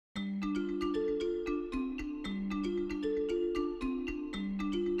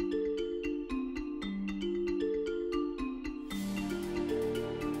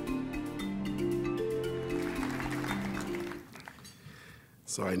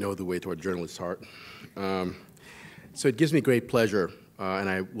So I know the way to a journalist's heart. So it gives me great pleasure, and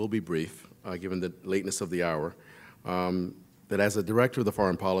I will be brief, given the lateness of the hour, that as a director of the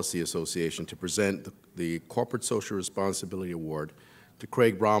Foreign Policy Association, to present the Corporate Social Responsibility Award to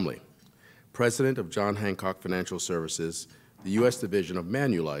Craig Bromley, President of John Hancock Financial Services, the U.S. division of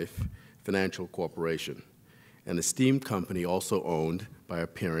Manulife Financial Corporation, an esteemed company also owned by a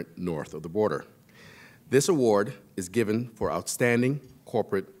parent north of the border. This award is given for outstanding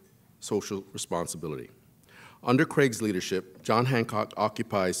corporate social responsibility. Under Craig's leadership, John Hancock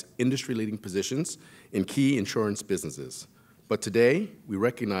occupies industry-leading positions in key insurance businesses. But today, we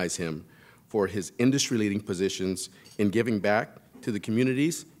recognize him for his industry-leading positions in giving back to the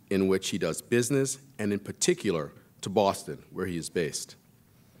communities in which he does business, and in particular, to Boston, where he is based.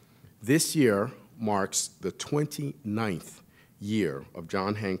 This year marks the 29th year of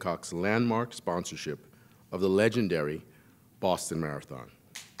John Hancock's landmark sponsorship of the legendary Boston Marathon.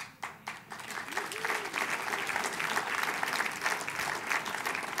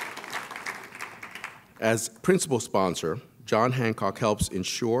 As principal sponsor, John Hancock helps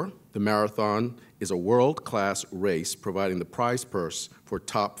ensure the marathon is a world-class race, providing the prize purse for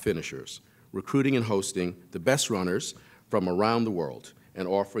top finishers, recruiting and hosting the best runners from around the world, and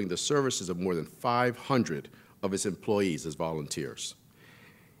offering the services of more than 500 of its employees as volunteers.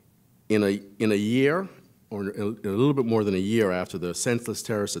 In a year, or a little bit more than a year after the senseless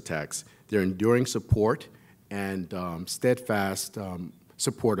terrorist attacks, their enduring support and steadfast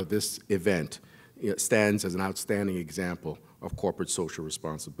support of this event stands as an outstanding example of corporate social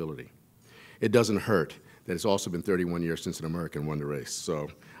responsibility. It doesn't hurt that it's also been 31 years since an American won the race, so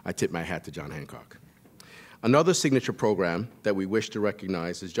I tip my hat to John Hancock. Another signature program that we wish to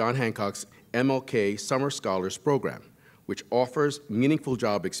recognize is John Hancock's MLK Summer Scholars Program, which offers meaningful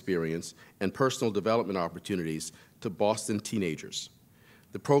job experience and personal development opportunities to Boston teenagers.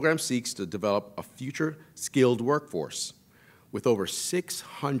 The program seeks to develop a future skilled workforce. With over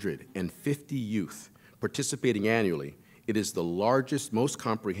 650 youth participating annually, it is the largest, most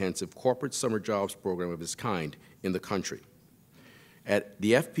comprehensive corporate summer jobs program of its kind in the country. At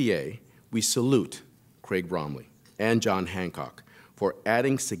the FPA, we salute Craig Bromley and John Hancock for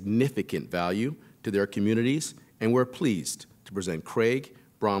adding significant value to their communities, and we're pleased to present Craig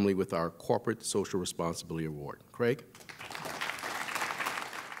Bromley with our Corporate Social Responsibility Award. Craig?